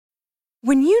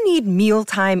When you need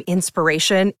mealtime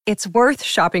inspiration, it's worth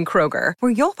shopping Kroger,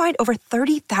 where you'll find over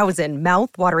 30,000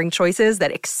 mouth-watering choices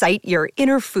that excite your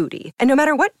inner foodie. And no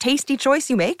matter what tasty choice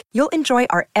you make, you'll enjoy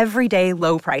our everyday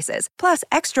low prices, plus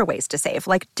extra ways to save,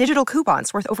 like digital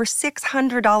coupons worth over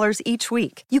 $600 each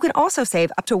week. You can also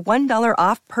save up to $1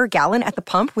 off per gallon at the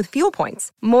pump with fuel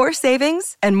points. More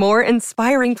savings and more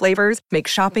inspiring flavors make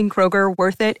shopping Kroger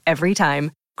worth it every time.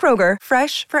 Kroger,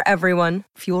 fresh for everyone.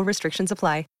 Fuel restrictions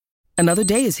apply. Another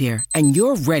day is here, and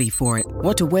you're ready for it.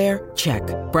 What to wear? Check.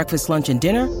 Breakfast, lunch, and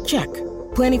dinner? Check.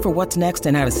 Planning for what's next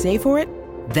and how to save for it?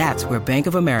 That's where Bank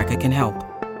of America can help.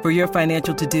 For your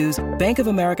financial to-dos, Bank of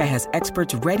America has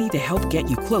experts ready to help get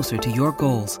you closer to your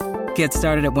goals. Get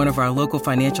started at one of our local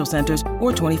financial centers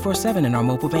or 24/7 in our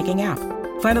mobile banking app.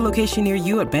 Find a location near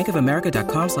you at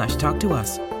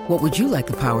bankofamerica.com/talktous. What would you like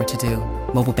the power to do?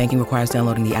 Mobile banking requires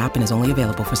downloading the app and is only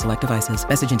available for select devices.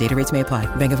 Message and data rates may apply.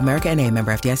 Bank of America N.A.,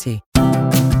 member FDIC.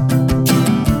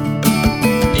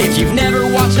 If you've never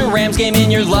watched a Rams game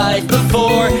in your life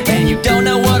before, and you don't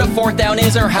know what a fourth down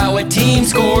is or how a team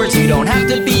scores, you don't have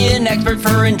to be an expert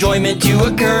for enjoyment to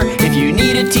occur. If you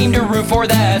need a team to root for,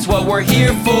 that's what we're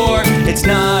here for. It's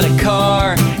not a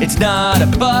car, it's not a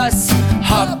bus.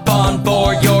 Hop on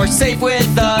board, you're safe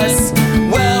with us.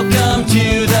 Welcome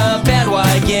to the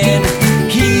bandwagon.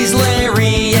 He's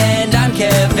Larry and I'm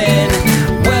Kevin.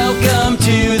 Welcome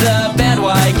to the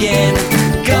bandwagon.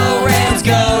 Go Rams,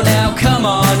 go now, come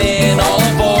on in, all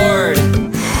aboard.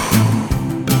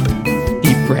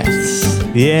 Deep breaths.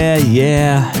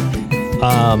 Yeah.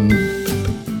 I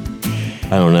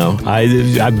don't know.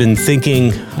 I've been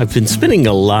spending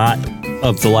a lot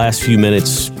of the last few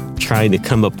minutes trying to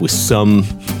come up with some,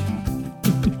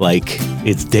 like,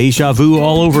 it's deja vu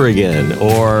all over again,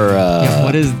 or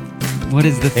what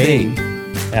is the thing?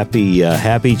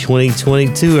 Happy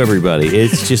 2022, everybody.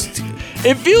 It's just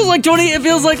it feels like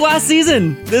last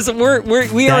season.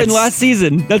 We are in last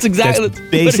season. That's exactly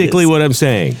basically what I'm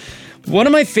saying. One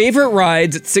of my favorite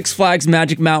rides at Six Flags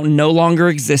Magic Mountain no longer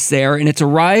exists there, and it's a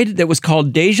ride that was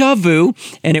called Deja Vu,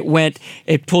 and it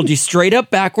pulled you straight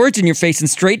up backwards, and you're facing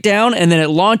straight down, and then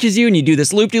it launches you, and you do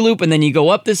this loop-de-loop, and then you go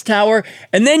up this tower,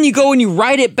 and then you go and you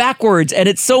ride it backwards, and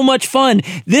it's so much fun.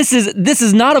 This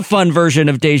is not a fun version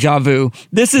of Deja Vu.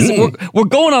 This is we're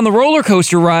going on the roller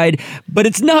coaster ride, but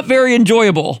it's not very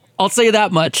enjoyable. I'll say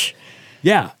that much.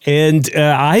 Yeah, and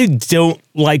I don't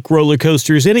like roller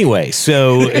coasters anyway,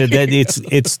 so that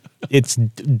it's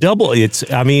double.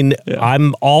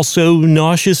 I'm also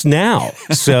nauseous now,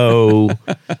 so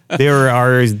there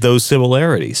are those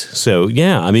similarities. So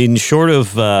yeah, I mean, short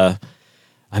of,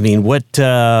 what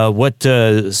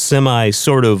semi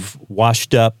sort of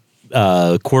washed up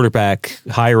quarterback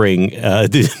hiring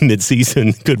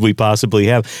mid-season could we possibly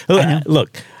have?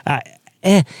 Look,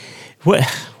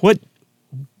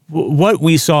 what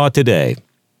we saw today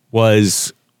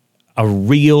was a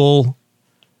real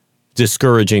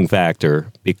discouraging factor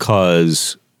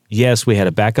because, yes, we had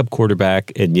a backup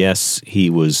quarterback, and yes, he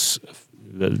was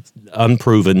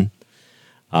unproven.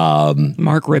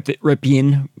 Mark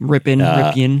Rypien,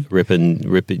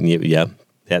 yeah,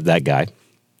 that guy.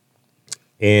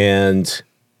 And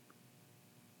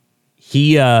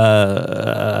he,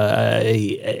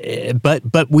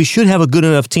 but we should have a good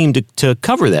enough team to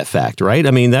cover that fact, right?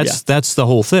 I mean, that's the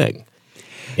whole thing,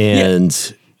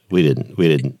 and we didn't do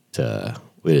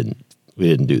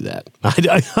that.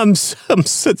 I'm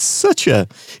such a.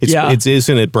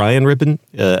 Isn't it Brian Rypien?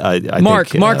 Mark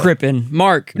Rypien.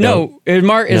 Mark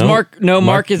Rypien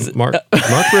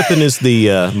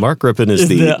is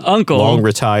the uncle, long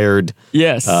retired.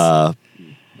 Yes.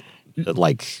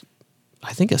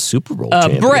 I think a Super Bowl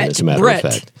champion, as a matter of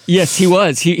fact. Yes, he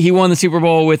was. He won the Super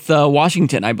Bowl with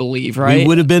Washington, I believe, right? We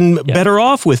would have been better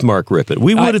off with Mark Rypien.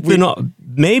 We would have been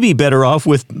maybe better off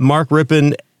with Mark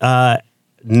Rypien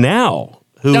now,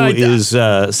 who is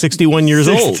 61 years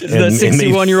old. The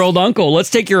 61-year-old uncle.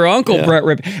 Let's take your uncle, Brett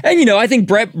Rypien. And, I think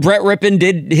Brett Rypien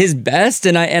did his best,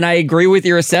 and I agree with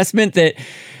your assessment that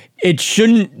it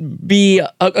shouldn't be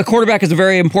a quarterback is a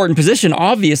very important position,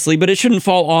 obviously, but it shouldn't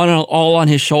fall all on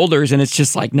his shoulders. And it's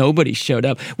just like nobody showed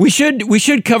up. We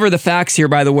should cover the facts here.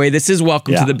 By the way, this is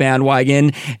Welcome to the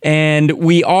Bandwagon, and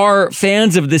we are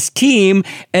fans of this team,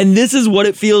 and this is what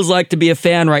it feels like to be a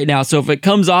fan right now. So if it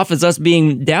comes off as us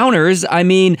being downers, I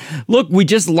mean, look, we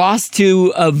just lost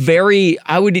to a very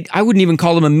I wouldn't even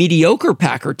call them a mediocre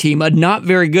Packer team, a not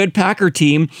very good Packer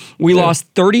team. We lost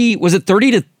 30. Was it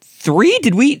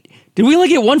 30-3? Did we only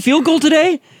get one field goal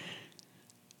today?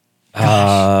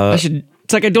 I should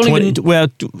It's like I don't 20, even. Well,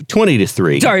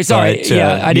 20-3. Sorry. But,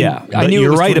 Yeah, I didn't. Yeah, I but knew it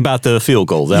you're was right 20. about the field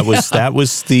goal. That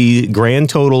was the grand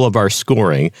total of our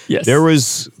scoring. Yes. There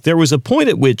was a point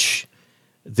at which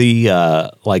the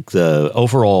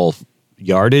overall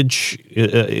yardage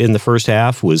in the first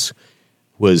half was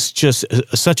just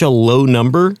such a low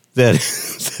number that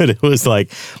that it was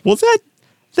like, well,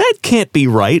 that can't be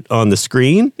right on the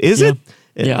screen, is it?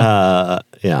 Yeah.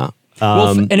 Yeah.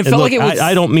 And it felt like it was.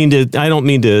 I don't mean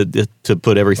to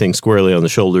put everything squarely on the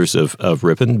shoulders of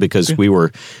Rippon, because we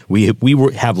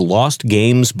have lost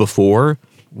games before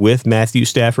with Matthew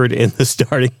Stafford in the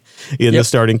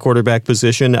starting quarterback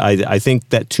position. I think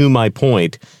that, to my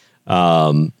point,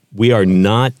 we are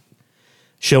not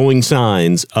showing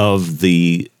signs of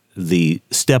the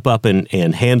step up and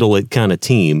handle it kind of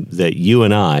team that you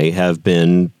and I have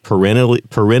been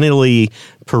perennially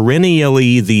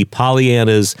the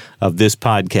Pollyannas of this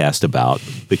podcast about,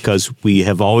 because we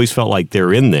have always felt like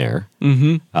they're in there.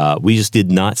 Mm-hmm. We just did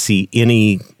not see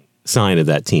any sign of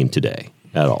that team today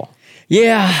at all.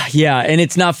 Yeah, and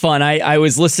it's not fun. I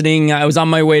was listening. I was on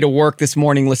my way to work this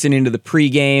morning listening to the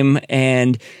pregame,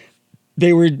 and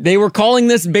they were calling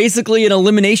this basically an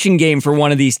elimination game for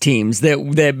one of these teams.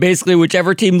 That basically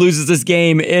whichever team loses this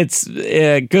game, it's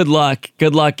good luck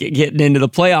getting into the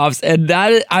playoffs. And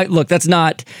that's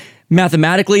not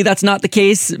mathematically, that's not the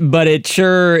case, but it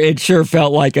sure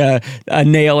felt like a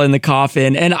nail in the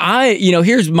coffin. And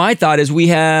here's my thought: is we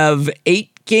have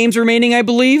 8 games remaining, I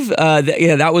believe.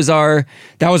 That was our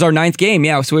 9th game.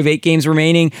 Yeah, so we have 8 games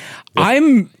remaining.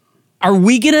 Are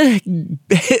we going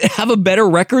to have a better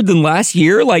record than last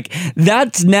year? Like,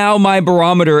 that's now my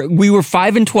barometer. We were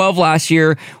 5-12 last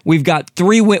year. We've got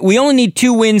 3 wins. We only need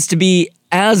 2 wins to be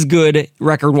as good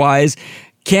record-wise.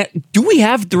 Do we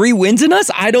have 3 wins in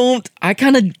us? I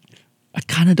kind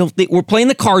of don't think. We're playing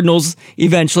the Cardinals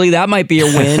eventually. That might be a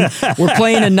win. We're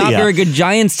playing a not very good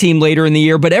Giants team later in the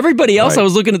year. But everybody else, I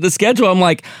was looking at the schedule, I'm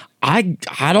like, I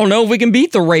don't know if we can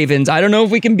beat the Ravens. I don't know if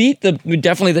we can beat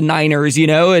definitely the Niners. We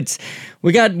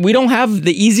don't have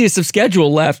the easiest of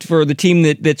schedule left for the team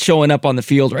that's showing up on the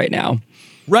field right now.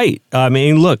 Right. I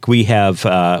mean, look, we have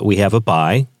a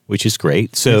bye, which is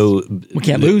great. So we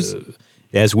can't lose.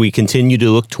 As we continue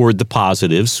to look toward the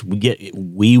positives,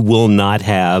 we will not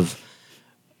have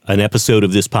an episode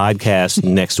of this podcast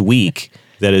next week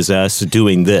that is us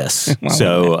doing this.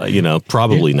 So,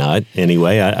 probably not.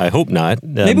 Anyway, I hope not.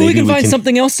 Maybe we can find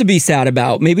something else to be sad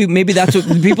about. Maybe that's what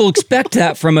people expect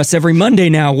that from us every Monday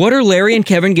now. What are Larry and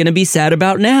Kevin going to be sad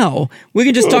about now? We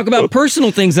can just talk about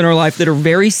personal things in our life that are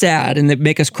very sad and that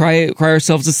make us cry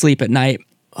ourselves to sleep at night.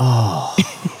 Oh,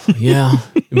 yeah.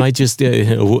 It might just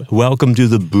welcome to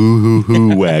the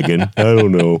boo-hoo-hoo wagon. I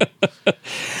don't know.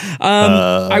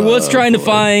 I was trying to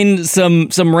find some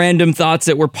random thoughts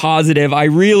that were positive. I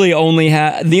really only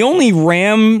had the only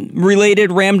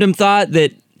Ram-related random thought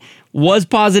that was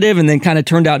positive and then kind of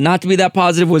turned out not to be that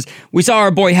positive was we saw our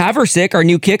boy Haversick, our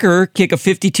new kicker, kick a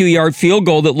 52-yard field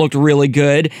goal that looked really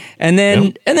good. And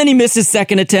then he missed his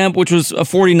second attempt, which was a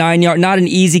 49-yard, not an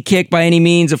easy kick by any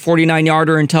means, a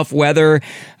 49-yarder in tough weather.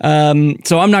 So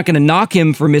I'm not going to knock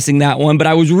him for missing that one, but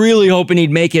I was really hoping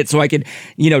he'd make it so I could,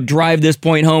 drive this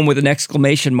point home with an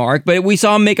exclamation mark. But we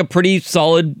saw him make a pretty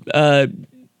solid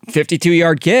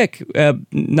 52-yard kick.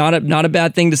 Not a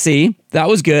bad thing to see. That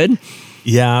was good.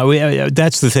 Yeah,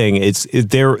 that's the thing.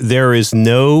 There is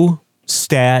no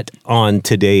stat on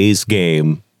today's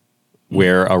game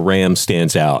where a Ram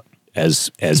stands out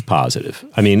as positive.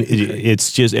 I mean,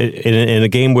 it's just in a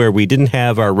game where we didn't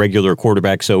have our regular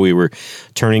quarterback, so we were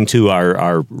turning to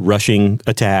our rushing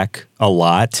attack a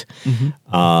lot,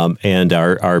 and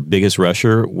our biggest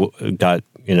rusher got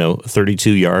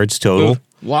 32 yards total.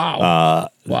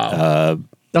 Wow!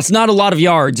 That's not a lot of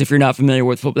yards if you're not familiar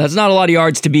with football. That's not a lot of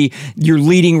yards to be your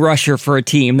leading rusher for a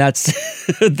team. That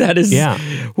is. Yeah.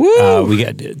 Woo. We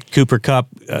got Cooper Kupp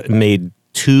made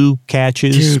 2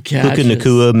 catches. Puka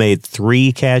Nacua made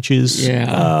 3 catches.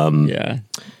 Yeah.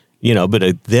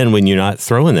 But then when you're not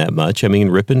throwing that much, I mean,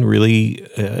 Rippon really,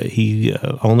 he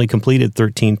only completed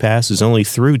 13 passes, only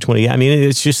threw 20. I mean,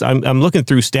 it's just, I'm looking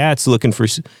through stats, looking for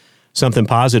something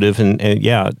positive,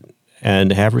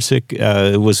 and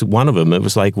Haversick was one of them. It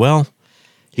was like, well,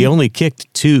 he only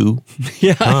kicked 2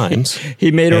 times.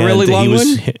 He made a really long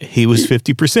one. He was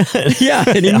 50%. Yeah,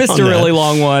 and he missed a really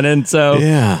long one. And so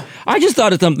I just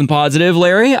thought of something positive,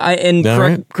 Larry.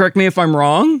 Correct me if I'm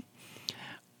wrong.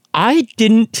 I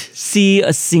didn't see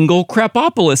a single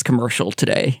Crapopolis commercial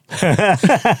today.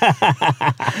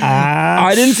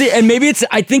 I didn't see, and maybe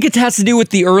I think it has to do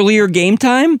with the earlier game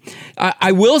time.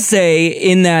 I will say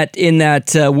in that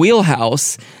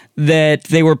wheelhouse that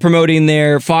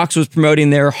Fox was promoting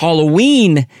their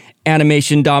Halloween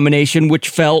animation domination, which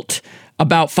felt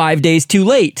about 5 days too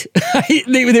late.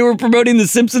 They were promoting The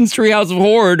Simpsons Treehouse of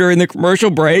Horror during the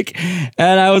commercial break,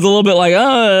 and I was a little bit like,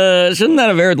 shouldn't that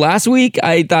have aired last week?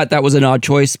 I thought that was an odd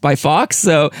choice by Fox.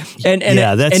 So, and in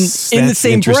the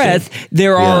same breath,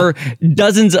 there are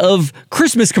dozens of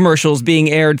Christmas commercials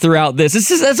being aired throughout this.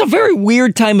 That's a very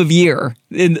weird time of year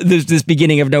in this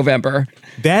beginning of November.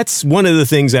 That's one of the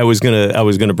things I was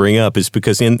gonna bring up, is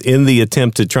because in the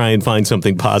attempt to try and find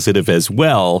something positive as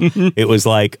well, it was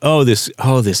like,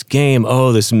 this game,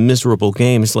 this miserable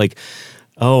game. It's like,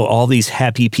 all these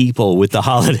happy people with the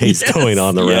holidays going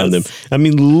on around them. I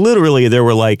mean, literally, there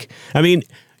were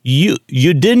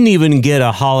you didn't even get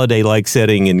a holiday-like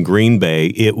setting in Green Bay.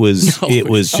 It was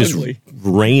just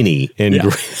rainy and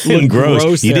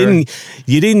gross. You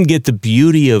didn't get the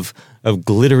beauty of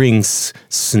glittering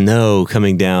snow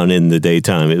coming down in the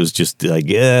daytime. It was just like,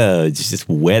 it's just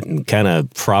wet and kind of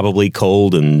probably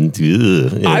cold and.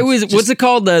 What's it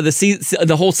called?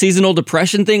 The whole seasonal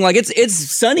depression thing. Like it's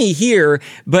sunny here,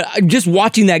 but just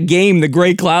watching that game, the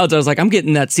gray clouds, I was like, I'm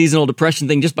getting that seasonal depression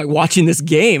thing just by watching this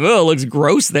game. Oh, it looks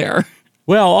gross there.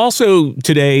 Well, also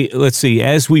today, let's see,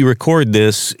 as we record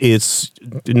this, it's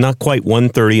not quite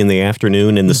 1:30 in the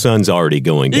afternoon and the sun's already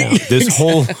going down. This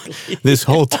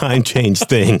whole time change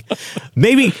thing.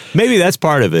 Maybe that's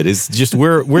part of it. It's just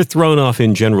we're thrown off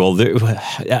in general.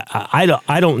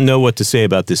 I don't know what to say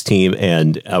about this team,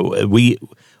 and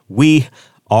we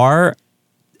are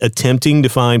attempting to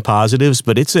find positives,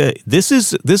 but this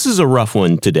is a rough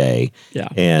one today. Yeah.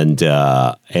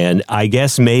 And I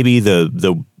guess maybe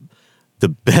the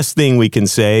best thing we can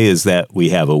say is that we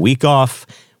have a week off,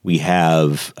 we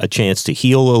have a chance to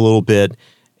heal a little bit,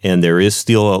 and there is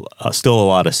still a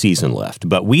lot of season left.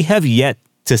 But we have yet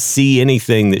to see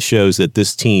anything that shows that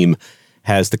this team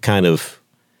has the kind of,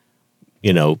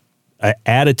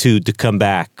 attitude to come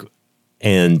back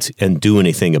and do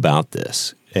anything about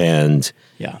this. And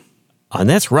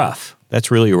that's rough.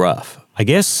 That's really rough. I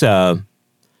guess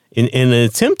in an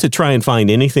attempt to try and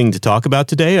find anything to talk about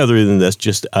today, other than us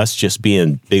just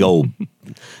being big old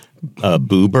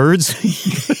boo birds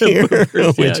here,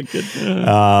 which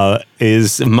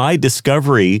is my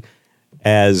discovery,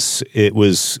 as it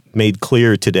was made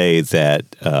clear today that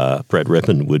Brett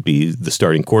Rippon would be the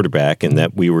starting quarterback, and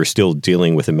that we were still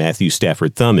dealing with a Matthew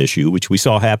Stafford thumb issue, which we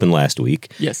saw happen last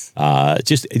week. Yes.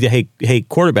 Hey,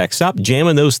 quarterback, stop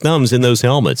jamming those thumbs in those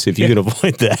helmets if you can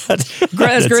avoid that.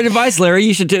 That's great advice,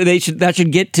 Larry. That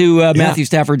should get to Matthew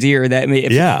Stafford's ear.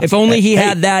 If only he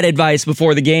had that advice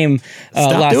before the game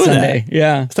last Sunday. That.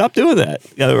 Yeah. Stop doing that.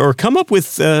 Or come up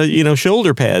with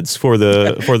shoulder pads for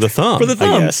the thumb. For the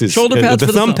thumb. Shoulder pads. The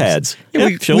thumb pads. Yeah,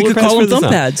 we could call them thumb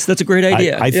pads. That's a great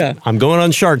idea. I'm going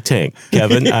on Shark Tank,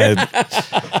 Kevin.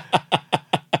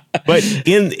 But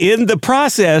in the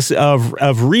process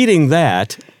of reading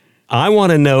that, I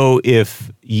want to know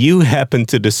if you happen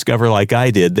to discover, like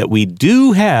I did, that we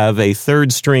do have a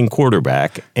third string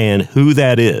quarterback, and who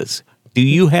that is. Do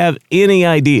you have any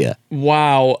idea?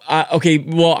 Wow. Okay.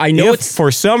 Well, I know if for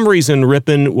some reason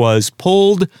Rippon was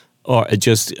pulled, or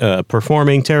just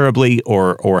performing terribly,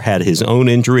 or had his own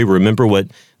injury. Remember what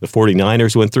the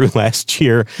 49ers went through last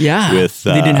year? Yeah,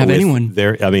 they didn't have anyone.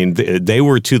 They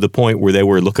were to the point where they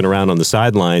were looking around on the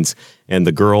sidelines, and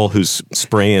the girl who's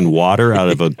spraying water out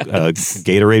of a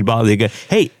Gatorade bottle, they go,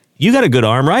 "Hey, you got a good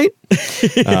arm, right?"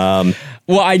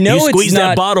 Well, I know you squeeze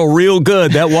that bottle real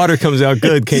good. That water comes out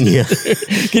good. Can you?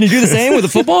 Can you do the same with a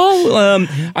football?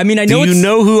 I know. Do you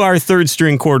know who our third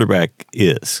string quarterback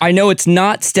is? I know it's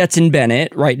not Stetson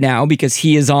Bennett right now, because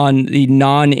he is on the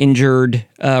non-injured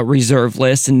reserve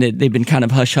list, and they've been kind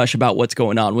of hush-hush about what's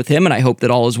going on with him, and I hope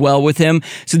that all is well with him.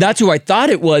 So that's who I thought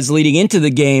it was leading into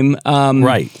the game.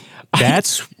 Right.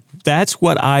 That's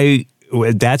what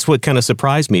kind of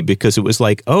surprised me, because it was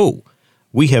like,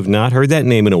 we have not heard that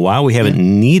name in a while. We haven't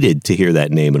needed to hear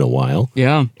that name in a while.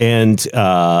 Yeah. And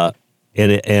I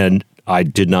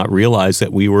did not realize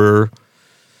that we were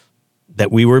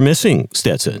missing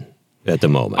Stetson at the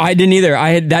moment. I didn't either.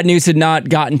 That news had not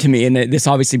gotten to me, and this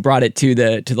obviously brought it to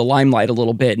the limelight a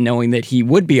little bit, knowing that he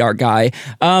would be our guy.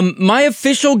 My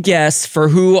official guess for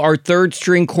who our third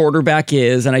string quarterback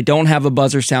is, and I don't have a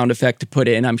buzzer sound effect to put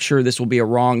in. I'm sure this will be a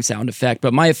wrong sound effect,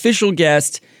 but my official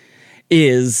guess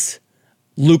is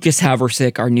Lucas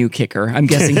Haversick, our new kicker. I'm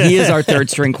guessing he is our third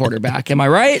string quarterback. Am I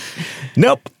right?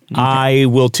 Nope. Okay. I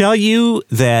will tell you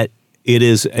that it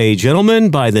is a gentleman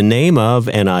by the name of,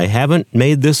 and I haven't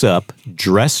made this up,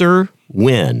 Dresser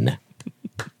Wynn.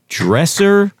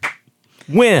 Dresser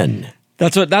Wynn.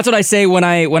 That's what I say when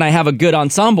I have a good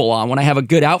ensemble on, when I have a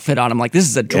good outfit on. I'm like, this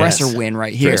is a dresser win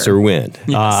right here. Dresser win.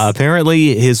 Yes.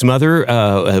 Apparently, his mother,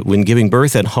 when giving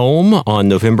birth at home on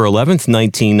November 11th,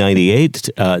 1998,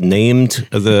 named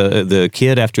the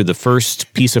kid after the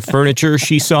first piece of furniture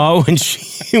she saw when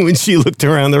she looked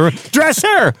around the room.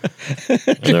 Dresser.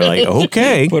 And they're like,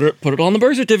 okay, Put it on the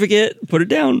birth certificate. Put it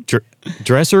down.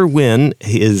 Dresser win.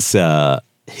 His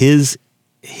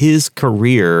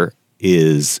career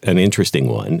is an interesting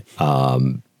one.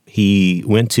 He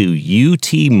went to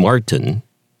UT Martin.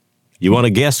 You want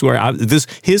to guess where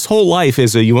his whole life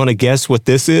is? You want to guess what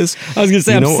this is? I was going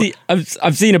to say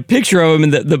I've seen a picture of him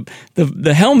and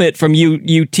the helmet from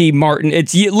UT Martin.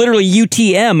 It's literally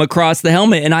UTM across the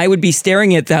helmet, and I would be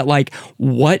staring at that like,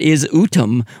 what is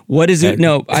UTM? What is it?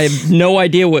 No, I have no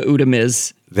idea what UTM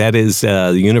is. That is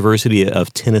the University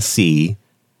of Tennessee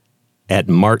at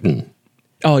Martin.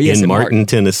 Oh, yes, in Martin,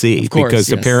 Tennessee, of course,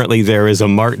 because apparently there is a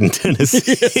Martin,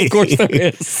 Tennessee. Yes, of course there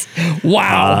is.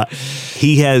 Wow.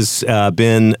 He has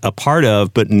been a part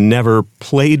of, but never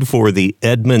played for the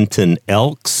Edmonton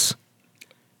Elks.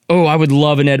 Oh, I would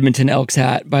love an Edmonton Elks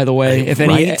hat, by the way. If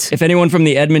anyone from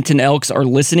the Edmonton Elks are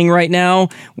listening right now,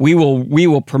 we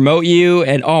will promote you.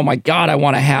 And oh my God, I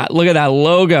want a hat. Look at that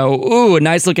logo. Ooh, a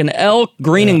nice looking elk,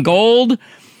 green and gold.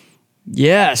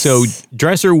 Yes. So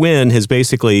Dresser Wynn has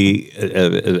basically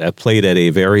played at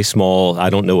a very small, I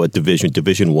don't know what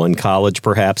Division I college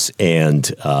perhaps, and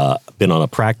been on a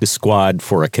practice squad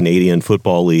for a Canadian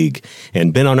Football League,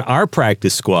 and been on our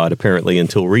practice squad apparently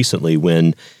until recently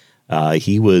when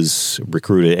he was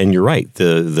recruited. And you're right,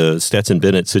 the Stetson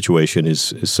Bennett situation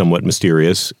is somewhat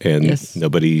mysterious, and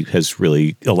nobody has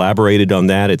really elaborated on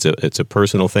that. It's a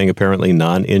personal thing, apparently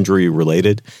non-injury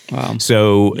related. Wow.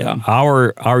 So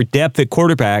our depth at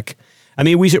quarterback, I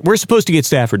mean, we're supposed to get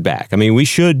Stafford back. I mean, we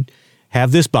should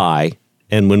have this bye,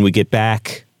 and when we get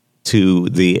back to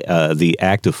the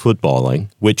act of footballing,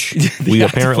 which we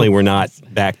apparently were not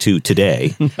back to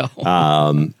today.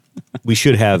 No. We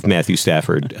should have Matthew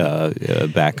Stafford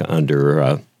back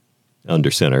under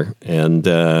center, and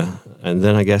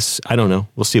then I guess I don't know.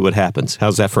 We'll see what happens.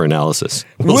 How's that for analysis?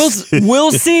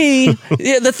 We'll see.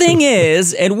 Yeah, the thing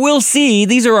is, and we'll see.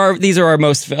 These are our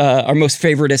most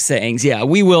favorite sayings. Yeah,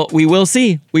 we will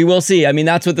see. We will see. I mean,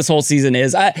 that's what this whole season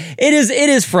is. It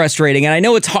is frustrating, and I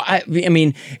know it's hard. I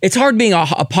mean, it's hard being a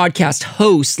podcast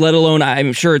host, let alone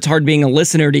I'm sure it's hard being a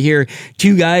listener to hear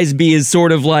two guys be as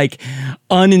sort of like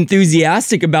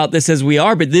unenthusiastic about this as we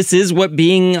are, but this is what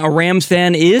being a Rams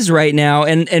fan is right now.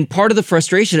 And part of the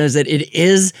frustration is that it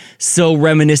is so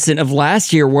reminiscent of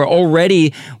last year,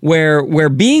 where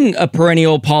being a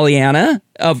perennial Pollyanna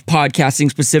of podcasting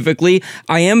specifically,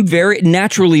 I am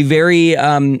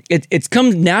it's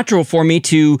come natural for me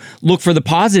to look for the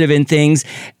positive in things.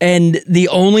 And the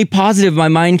only positive my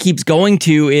mind keeps going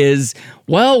to is,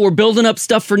 well, we're building up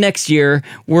stuff for next year.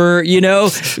 We're,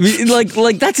 that's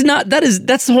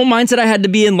the whole mindset I had to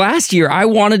be in last year. I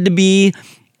wanted to be,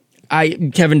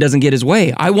 Kevin doesn't get his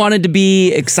way. I wanted to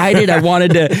be excited. I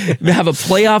wanted to have a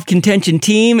playoff contention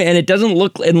team, and it doesn't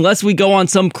look, unless we go on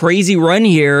some crazy run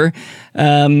here,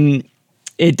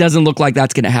 it doesn't look like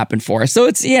that's going to happen for us. So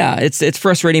it's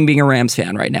frustrating being a Rams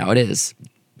fan right now. It is.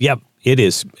 Yep. It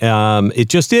is. It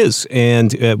just is.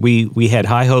 And we had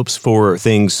high hopes for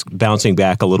things bouncing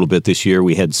back a little bit this year.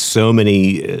 We had so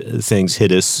many things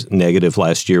hit us negative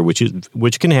last year,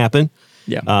 which can happen.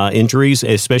 Yeah. Injuries,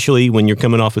 especially when you're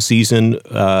coming off a season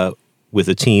with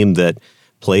a team that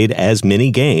played as many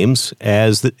games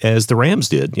as the Rams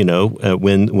did.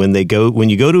 When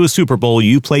you go to a Super Bowl,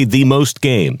 you played the most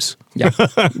games. Yeah.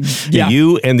 Yeah.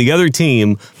 You and the other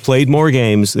team played more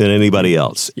games than anybody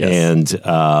else. Yes.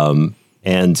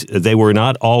 And they were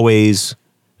not always.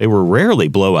 They were rarely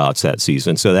blowouts that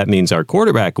season. So that means our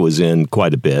quarterback was in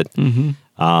quite a bit. Mm-hmm.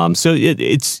 So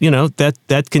it's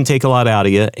that can take a lot out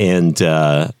of you, and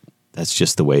that's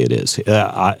just the way it is.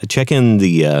 Checking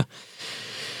the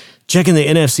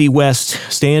NFC West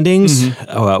standings.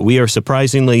 Mm-hmm. We are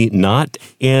surprisingly not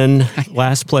in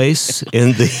last place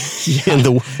in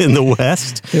the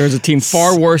West. There's a team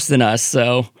far worse than us.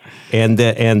 So, and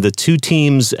the two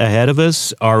teams ahead of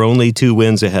us are only 2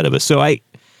 wins ahead of us. So I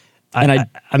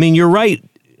mean, you're right,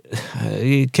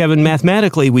 Kevin.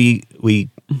 Mathematically, we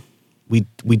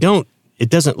don't. It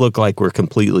doesn't look like we're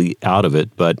completely out of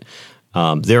it, but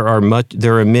there are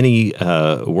many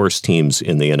worse teams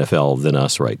in the NFL than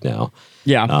us right now.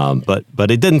 Yeah.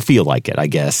 But it doesn't feel like it, I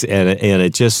guess, and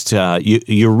it just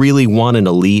you really want an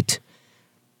elite.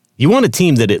 You want a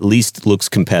team that at least looks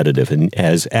competitive, and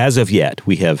as of yet,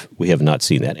 we have not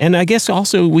seen that. And I guess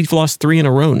also we've lost 3 in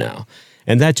a row now.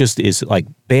 And that just is like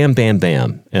bam, bam,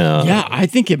 bam. Yeah, I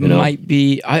think it might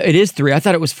be. It is 3. I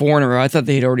thought it was 4 in a row. I thought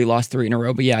they had already lost 3 in a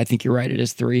row. But yeah, I think you're right. It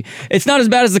is 3. It's not as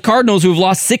bad as the Cardinals, who've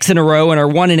lost 6 in a row and are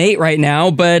 1-8 right now.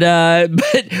 But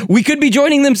we could be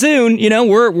joining them soon.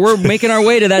 We're making our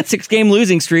way to that 6-game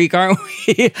losing streak, aren't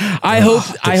we? I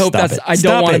hope that's. I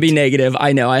don't want to be negative.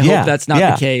 I know. I hope that's not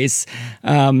the case.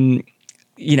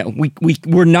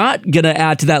 We're not going to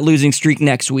add to that losing streak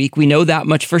next week. We know that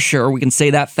much for sure. We can say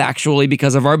that factually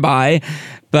because of our bye.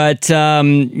 But,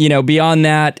 beyond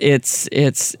that,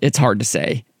 it's hard to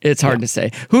say. It's hard to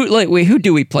say. Who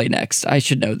do we play next? I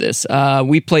should know this.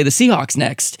 We play the Seahawks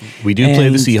next. We do play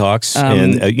the Seahawks,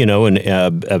 and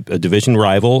a division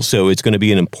rival, so it's going to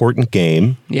be an important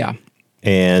game. Yeah.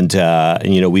 And,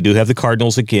 we do have the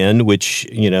Cardinals again, which,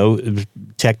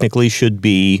 technically should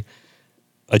be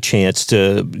a chance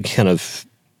to kind of,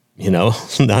 I'm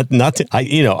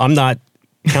not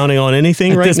counting on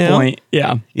anything right now. Point,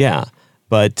 yeah. Yeah.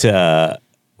 But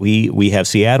we have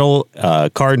Seattle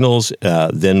Cardinals,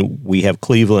 then we have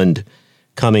Cleveland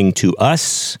coming to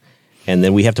us, and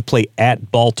then we have to play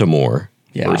at Baltimore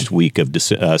second week of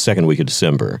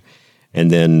December. And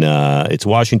then it's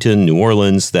Washington, New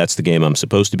Orleans. That's the game I'm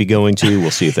supposed to be going to. We'll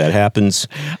see if that happens.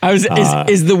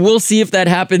 Is the we'll see if that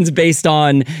happens based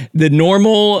on the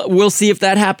normal we'll see if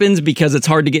that happens because it's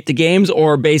hard to get to games,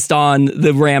 or based on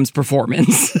the Rams'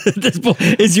 performance?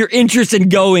 Is your interest in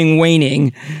going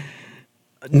waning?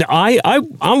 No, I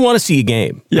want to see a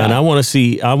game, and I'm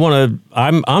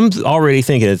already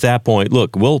thinking at that point.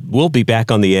 Look, we'll be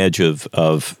back on the edge of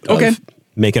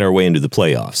making our way into the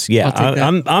playoffs. Yeah,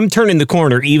 I'm turning the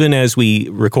corner even as we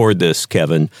record this,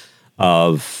 Kevin,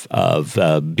 of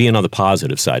being on the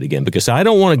positive side again, because I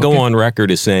don't want to go on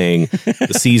record as saying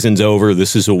the season's over,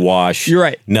 this is a wash. You're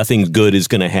right. Nothing good is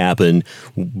going to happen.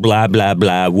 Blah blah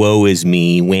blah. Woe is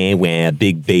me. Wah wah.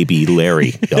 Big baby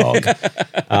Larry dog.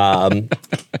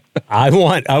 I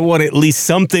want at least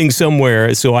something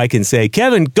somewhere so I can say,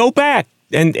 Kevin, go back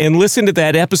and listen to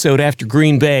that episode after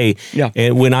Green Bay. Yeah.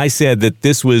 And when I said that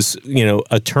this was,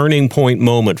 a turning point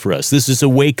moment for us. This is a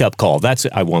wake-up call.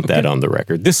 I want that on the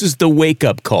record. This is the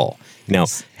wake-up call. Now,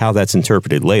 how that's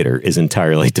interpreted later is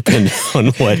entirely dependent on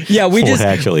what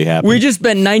actually happened. We just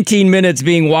spent 19 minutes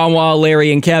being wah-wah,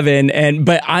 Larry, and Kevin,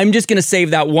 but I'm just going to save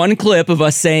that one clip of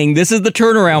us saying this is the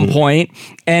turnaround point,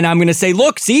 and I'm going to say,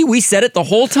 look, see, we said it the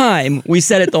whole time. We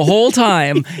said it the whole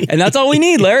time, and that's all we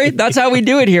need, Larry. That's how we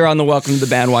do it here on the Welcome to the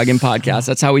Bandwagon podcast.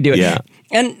 That's how we do it. Yeah.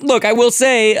 And look, I will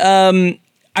say,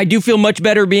 I do feel much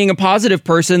better being a positive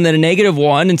person than a negative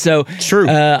one, and so true.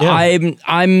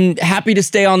 I'm happy to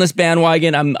stay on this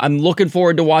bandwagon. I'm looking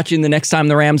forward to watching the next time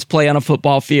the Rams play on a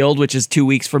football field, which is 2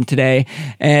 weeks from today,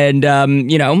 and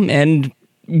and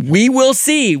we will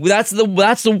see.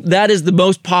 That is the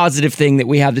most positive thing that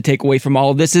we have to take away from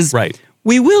all of this is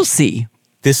we will see.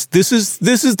 This is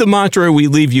the mantra we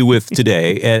leave you with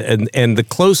today, and the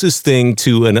closest thing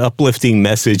to an uplifting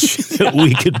message that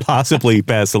we could possibly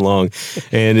pass along.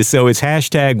 And so it's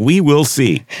hashtag we will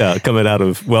see coming out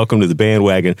of Welcome to the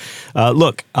Bandwagon.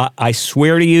 Look, I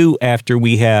swear to you, after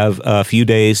we have a few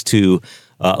days to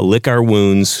lick our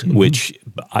wounds, which,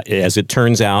 as it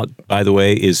turns out, by the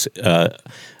way, is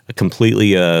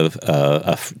completely a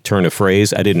turn of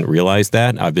phrase. I didn't realize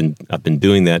that. I've been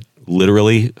doing that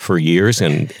literally for years,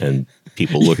 and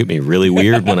people look at me really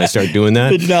weird when I start doing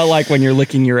that. It's not like when you're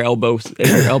licking your elbows,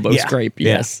 scrape.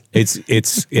 Yes,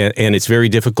 it's very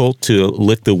difficult to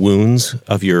lick the wounds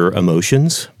of your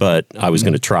emotions, but I was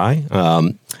going to try.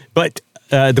 But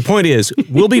the point is,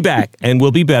 we'll be back, and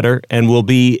we'll be better, and we'll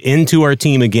be into our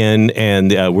team again,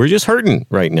 and we're just hurting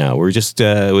right now. We're just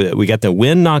we got the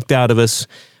wind knocked out of us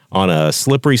on a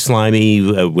slippery, slimy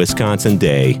Wisconsin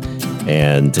day,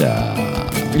 and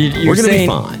we're going to be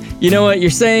fine. You know what? You're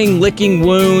saying licking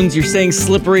wounds. You're saying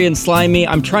slippery and slimy.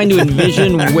 I'm trying to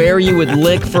envision where you would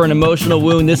lick for an emotional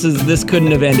wound. This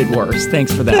couldn't have ended worse.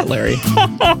 Thanks for that, Larry.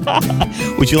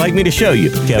 Would you like me to show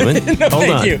you, Kevin? No, Hold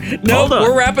on. you. No,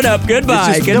 we're wrapping up.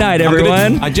 Goodbye. Good night,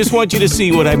 everyone. I just want you to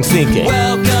see what I'm thinking.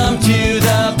 Welcome to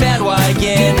the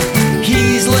bandwagon.